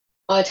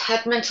 I'd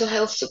had mental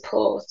health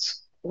support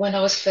when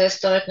I was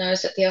first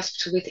diagnosed at the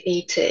hospital with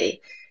ET.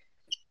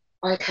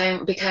 I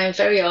became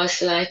very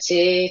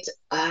isolated.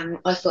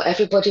 I thought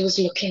everybody was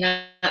looking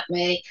at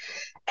me.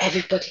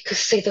 Everybody could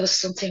see there was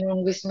something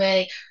wrong with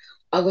me.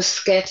 I was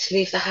scared to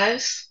leave the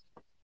house.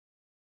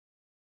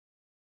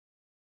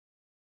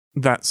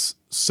 That's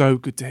so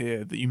good to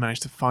hear that you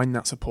managed to find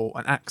that support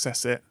and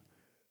access it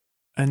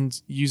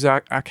and use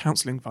our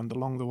counselling fund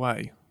along the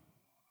way.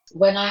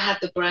 When I had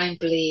the brain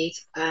bleed,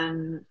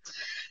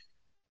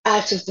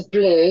 out of the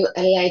blue,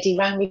 a lady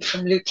rang me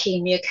from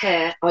Leukemia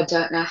Care. I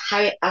don't know how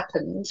it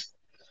happened.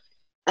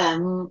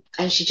 And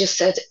she just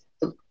said,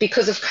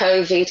 because of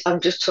COVID,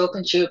 I'm just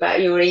talking to you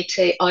about your ET.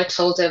 I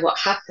told her what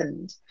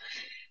happened.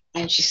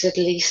 And she said,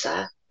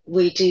 Lisa,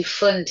 we do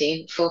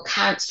funding for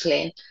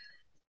counselling.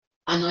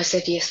 And I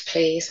said, yes,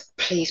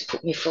 please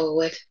put me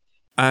forward.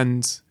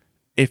 And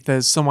if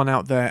there's someone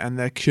out there and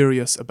they're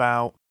curious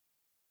about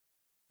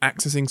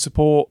accessing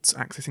support,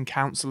 accessing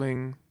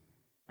counselling,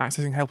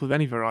 accessing help of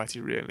any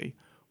variety really,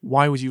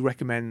 why would you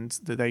recommend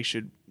that they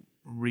should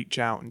reach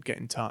out and get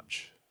in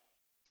touch?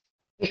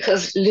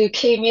 Because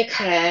Leukemia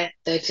Care,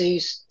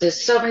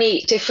 there's so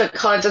many different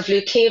kinds of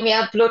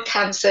leukemia, blood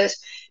cancers.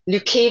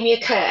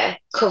 Leukemia Care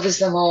covers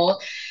them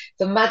all.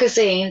 The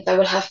magazine, they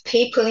will have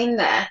people in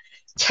there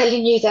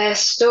telling you their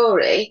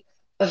story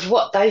of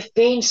what they've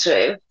been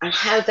through and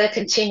how they're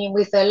continuing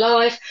with their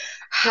life,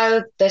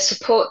 how their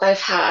support they've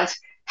had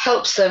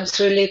helps them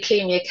through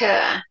Leukemia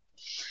Care.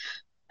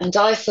 And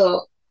I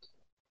thought,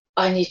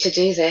 I need to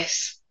do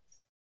this.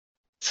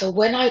 So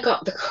when I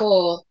got the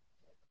call,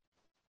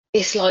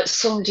 it's like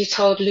somebody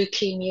told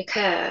Leukemia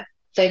Care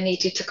they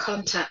needed to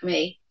contact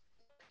me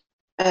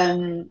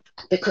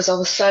because I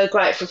was so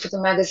grateful for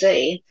the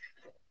magazine.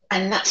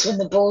 And that's when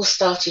the ball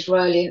started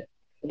rolling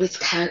with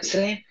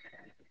counselling.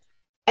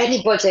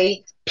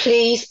 Anybody,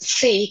 please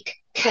seek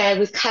care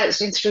with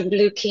counselling through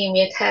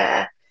Leukemia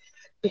Care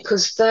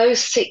because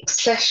those 6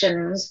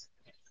 sessions,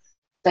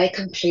 they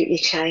completely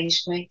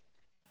changed me.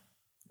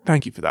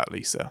 Thank you for that,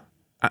 Lisa.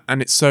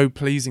 And it's so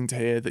pleasing to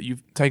hear that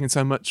you've taken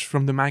so much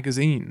from the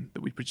magazine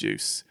that we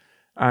produce.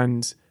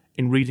 And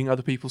in reading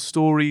other people's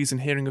stories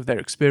and hearing of their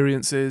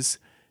experiences,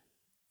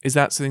 is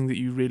that something that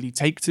you really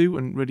take to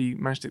and really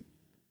manage to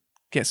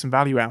get some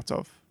value out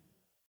of?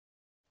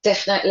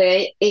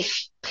 Definitely.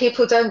 If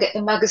people don't get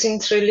the magazine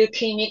through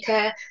Leukemia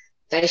Care,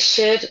 they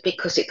should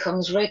because it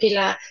comes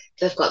regular.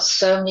 They've got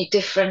so many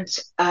different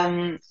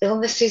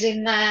illnesses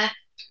in there,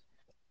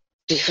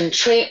 different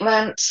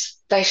treatments.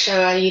 They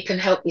show how you can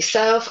help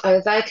yourself,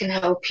 how they can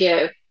help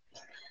you.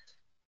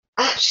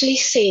 Actually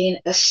seeing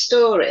a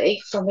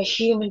story from a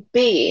human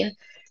being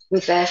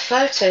with their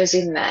photos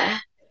in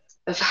there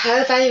of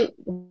how they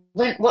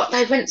went, what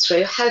they went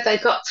through, how they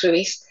got through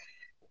it,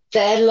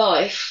 their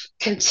life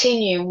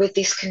continuing with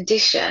this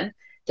condition,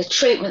 the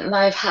treatment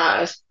they've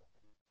had,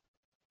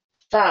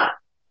 that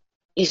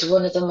is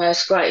one of the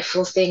most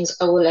grateful things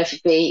I will ever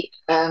be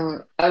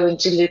owing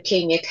to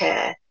Leukemia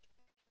Care.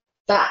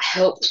 That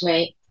helped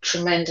me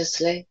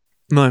tremendously.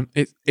 No,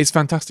 it's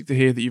fantastic to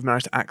hear that you've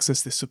managed to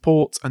access this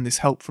support and this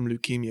help from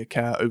Leukemia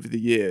Care over the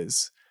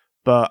years.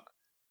 But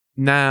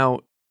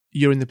now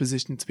you're in the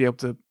position to be able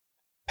to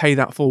pay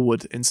that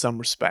forward in some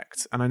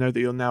respect. And I know that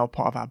you're now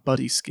part of our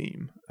buddy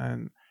scheme.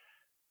 And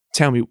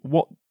tell me,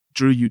 what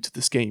drew you to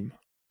the scheme?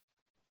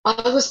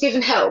 I was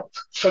given help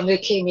from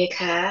Leukemia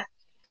Care.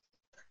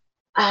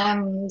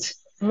 And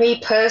me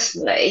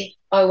personally,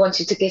 I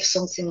wanted to give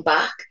something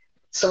back.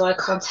 So I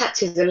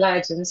contacted the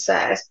lady and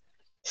said,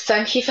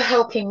 thank you for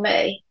helping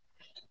me.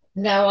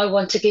 now I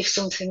want to give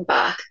something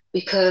back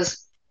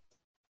because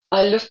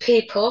I love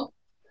people.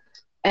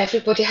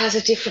 Everybody has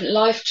a different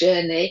life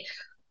journey.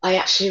 I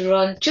actually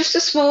run just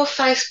a small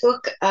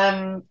Facebook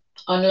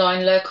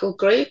online local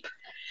group.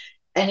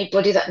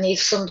 Anybody that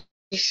needs somebody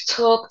to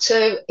talk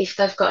to, if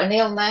they've got an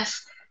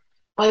illness,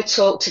 I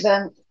talk to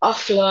them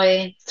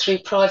offline through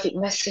private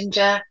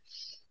messenger.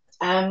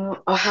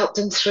 I help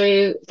them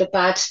through the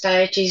bad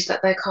stages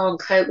that they can't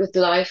cope with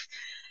life.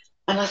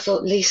 And I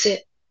thought, Lisa,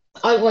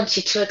 I want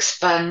you to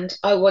expand.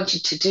 I want you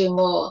to do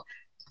more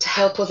to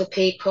help other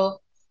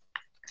people.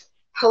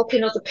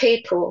 Helping other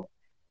people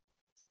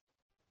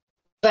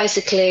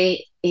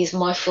basically is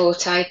my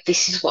forte.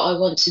 This is what I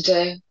want to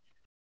do.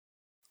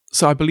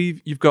 So I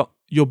believe you've got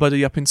your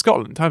buddy up in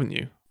Scotland, haven't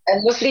you? A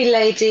lovely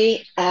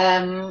lady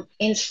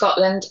in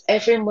Scotland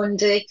every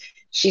Monday.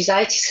 She's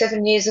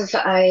 87 years of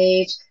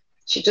age.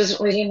 She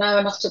doesn't really know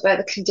enough about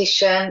the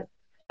condition.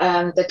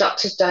 The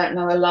doctors don't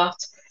know a lot.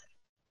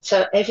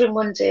 So every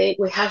Monday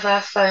we have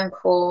our phone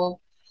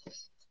call.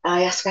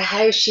 I ask her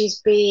how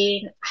she's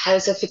been,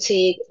 how's her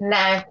fatigue.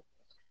 Now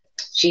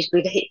she's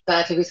been hit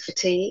badly with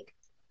fatigue.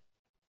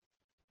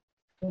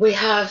 We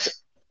have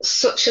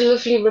such a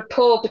lovely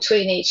rapport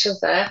between each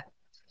other.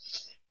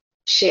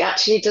 She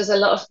actually does a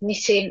lot of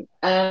knitting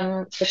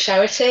for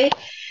charity.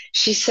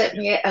 She sent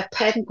me a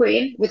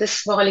penguin with a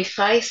smiley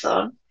face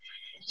on.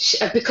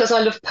 Because I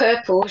love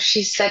purple,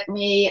 she sent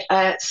me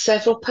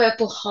several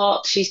purple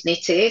hearts she's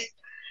knitted.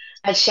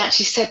 And she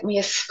actually sent me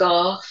a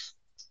scarf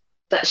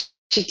that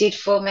she did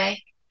for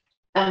me.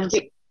 And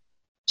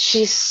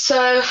she's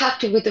so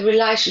happy with the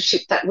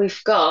relationship that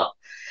we've got.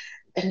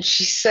 And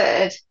she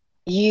said,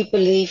 you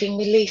believe in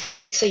me,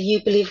 Lisa,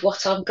 you believe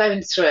what I'm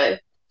going through.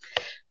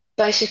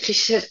 Basically,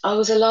 she said, I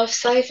was a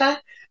lifesaver,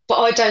 but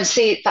I don't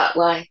see it that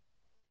way.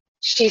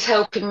 She's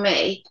helping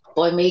me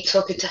by me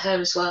talking to her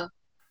as well.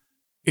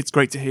 It's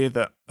great to hear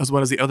that, as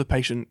well as the other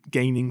patient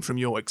gaining from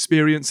your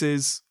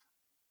experiences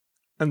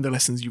and the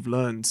lessons you've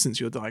learned since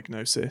your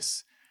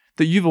diagnosis,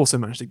 that you've also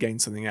managed to gain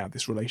something out of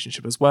this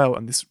relationship as well,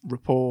 and this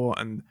rapport.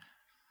 And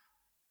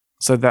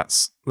so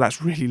that's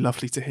really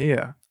lovely to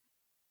hear.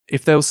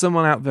 If there was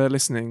someone out there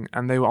listening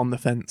and they were on the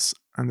fence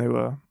and they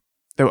were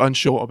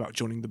unsure about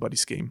joining the buddy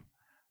scheme,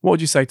 what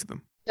would you say to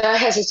them? Don't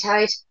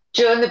hesitate.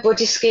 Join the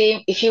buddy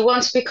scheme. If you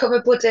want to become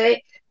a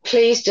buddy,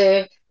 please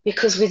do,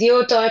 because with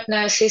your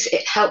diagnosis,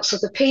 it helps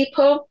other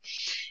people.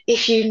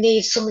 If you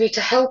need somebody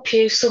to help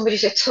you, somebody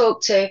to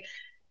talk to,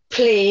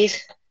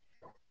 please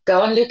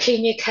go on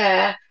Leukemia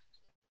Care,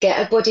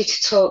 get a buddy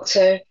to talk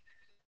to,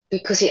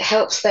 because it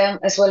helps them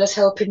as well as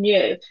helping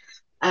you.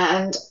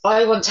 And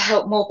I want to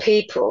help more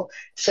people.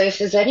 So if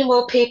there's any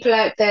more people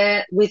out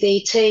there with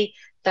ET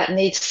that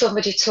needs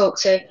somebody to talk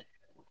to,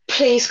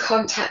 please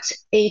contact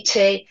ET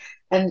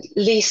and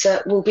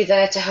Lisa will be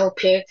there to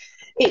help you.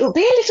 It will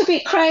be a little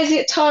bit crazy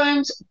at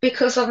times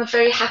because I'm a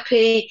very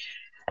happy,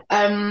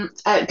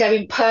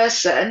 outgoing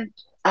person.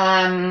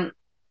 And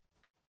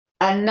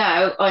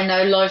now I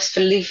know life's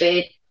for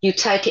living. You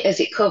take it as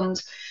it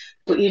comes,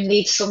 but you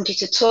need somebody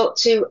to talk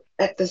to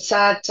at the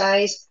sad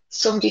days,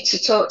 somebody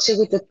to talk to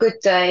with the good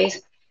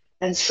days,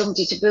 and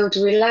somebody to build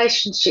a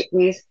relationship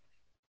with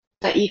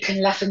that you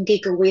can laugh and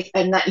giggle with,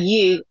 and that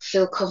you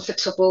feel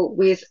comfortable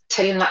with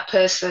telling that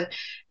person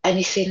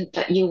anything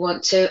that you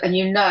want to, and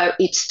you know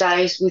it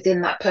stays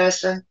within that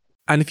person.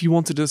 And if you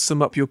wanted to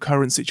sum up your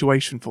current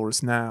situation for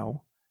us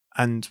now,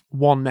 and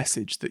one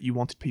message that you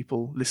wanted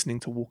people listening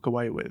to walk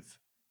away with,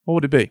 what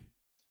would it be?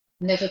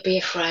 Never be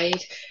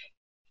afraid.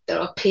 There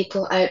are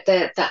people out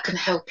there that can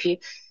help you.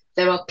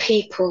 There are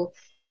people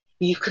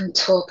you can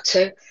talk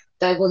to.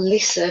 They will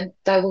listen.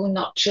 They will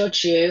not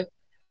judge you.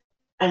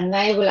 And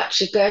they will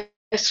actually go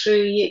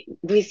through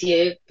with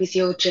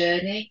your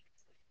journey.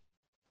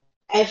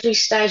 Every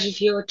stage of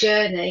your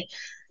journey,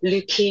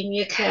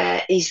 Leukemia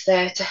Care is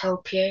there to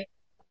help you.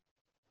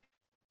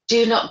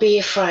 Do not be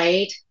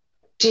afraid.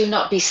 Do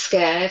not be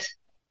scared.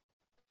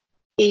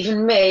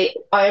 Even me,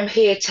 I am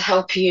here to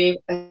help you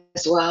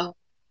as well.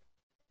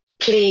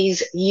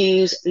 Please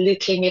use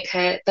Leukemia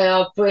Care. They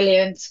are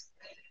brilliant.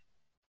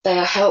 They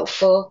are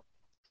helpful.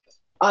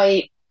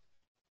 They're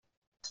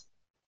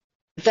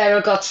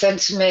a godsend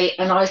to me,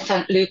 and I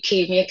thank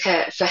Leukemia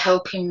Care for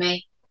helping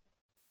me.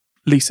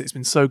 Lisa, it's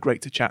been so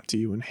great to chat to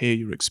you and hear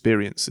your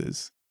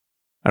experiences.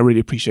 I really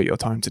appreciate your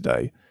time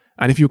today.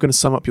 And if you're going to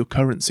sum up your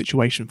current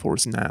situation for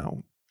us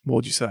now, what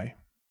would you say?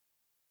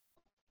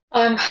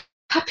 I'm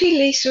happy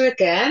Lisa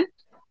again.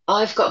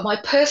 I've got my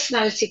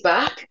personality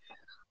back.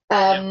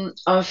 I'm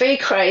very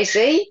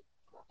crazy,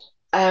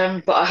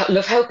 but I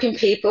love helping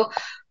people.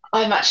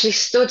 I'm actually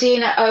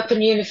studying at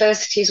Open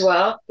University as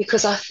well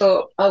because I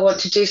thought I want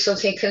to do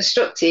something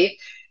constructive.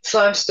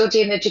 So I'm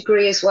studying a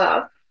degree as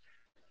well.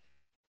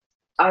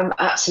 I'm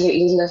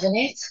absolutely loving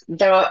it.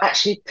 There are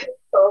actually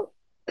people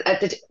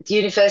at the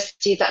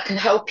university that can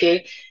help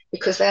you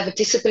because they have a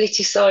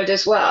disability side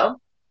as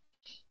well.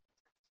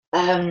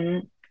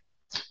 Don't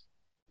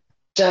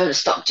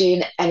stop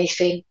doing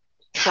anything.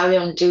 Carry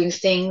on doing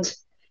things.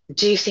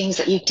 Do things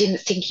that you didn't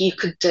think you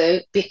could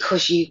do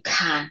because you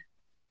can.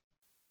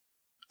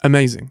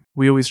 Amazing.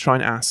 We always try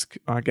and ask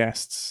our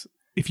guests,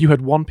 if you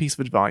had one piece of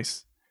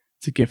advice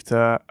to give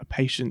to a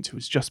patient who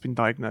has just been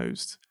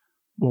diagnosed,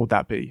 what would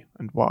that be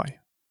and why?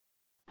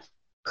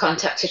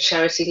 Contact a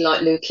charity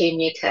like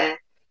Leukemia Care.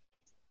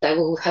 They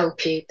will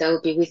help you. They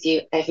will be with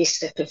you every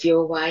step of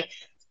your way.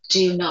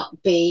 Do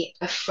not be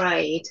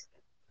afraid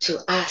to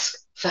ask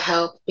for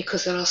help,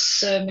 because there are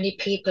so many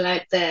people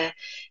out there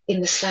in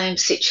the same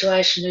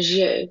situation as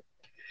you.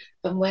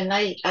 And when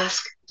they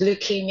ask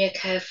Leukemia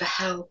Care for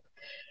help,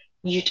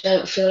 you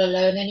don't feel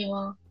alone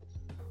anymore.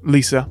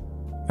 Lisa,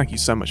 thank you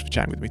so much for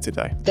chatting with me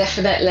today.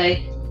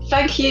 Definitely.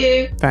 Thank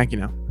you. Thank you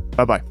now.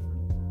 Bye-bye.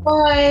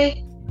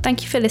 Bye.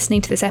 Thank you for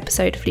listening to this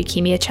episode of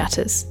Leukemia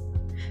Chatters.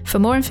 For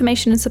more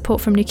information and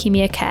support from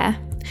Leukemia Care,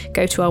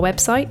 go to our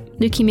website,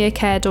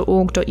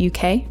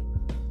 leukemiacare.org.uk,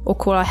 or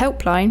call our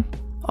helpline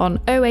on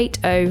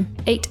 080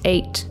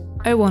 88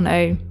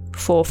 010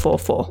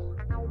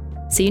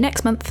 444. See you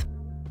next month.